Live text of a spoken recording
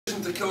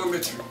to kill a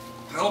mitzvah,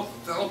 to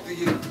help the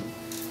Yidden.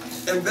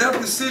 And that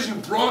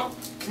decision brought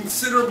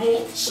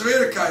considerable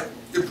schwierigkeit.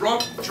 It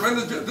brought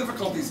tremendous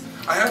difficulties.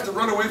 I had to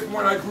run away from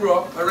where I grew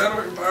up. I ran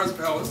away from Pharaoh's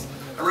palace.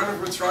 I ran away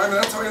from Mitzrayim, and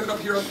that's how I ended up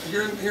here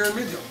in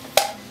Midian.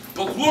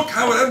 But look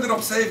how it ended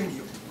up saving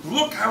you.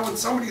 Look how when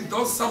somebody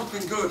does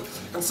something good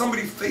and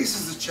somebody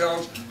faces a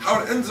challenge,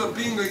 how it ends up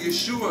being a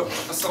Yeshua,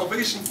 a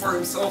salvation for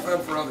himself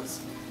and for others.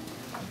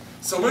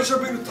 So Moshe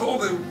Rabbeinu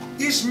told him,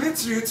 Ish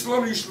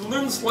Mitzri, you should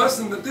learn this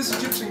lesson that this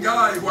Egyptian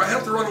guy who I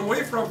had to run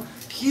away from,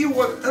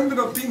 what ended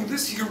up being,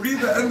 this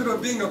Yerida ended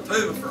up being a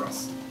teva for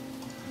us.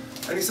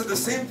 And he said the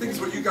same thing is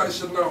what you guys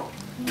should know.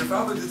 Your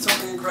father did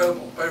something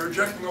incredible by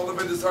rejecting all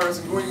the desires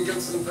and going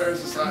against his entire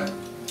society.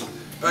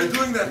 By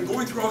doing that and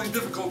going through all these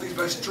difficulties,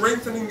 by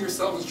strengthening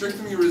yourself and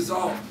strengthening your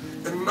resolve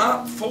and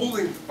not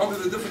folding under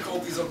the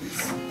difficulties of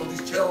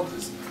these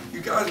challenges,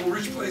 you guys will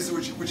reach places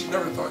which you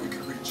never thought you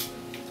could reach.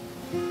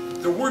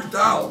 The word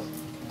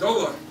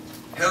dola,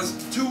 has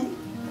two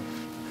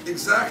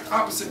exact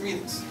opposite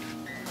meanings.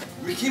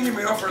 Mikimi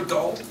may offer a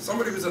dull,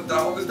 somebody who's a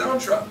dal is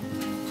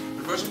downtrodden.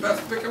 The person has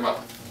to pick him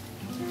up.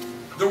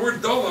 The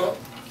word dola,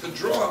 to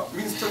draw,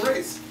 means to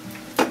raise.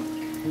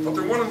 But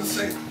they're one and the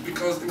same,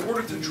 because in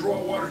order to draw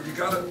water, you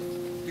gotta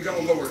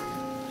lower it.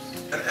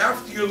 And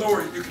after you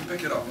lower it, you can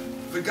pick it up.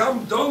 The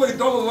gam dole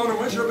lana,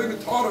 Moshe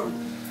Rabbeinu taught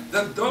him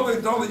that dole,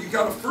 you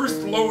gotta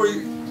first lower,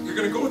 you're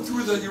gonna go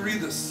through the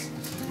Yeridus.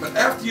 But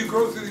after you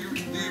go through the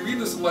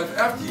Yeridus of life,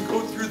 after you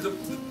go through the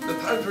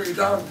times where you're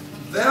down,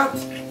 that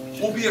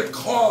will be a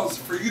cause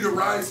for you to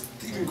rise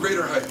to even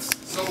greater heights.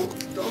 So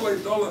dole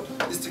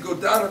is to go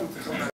down and to come back.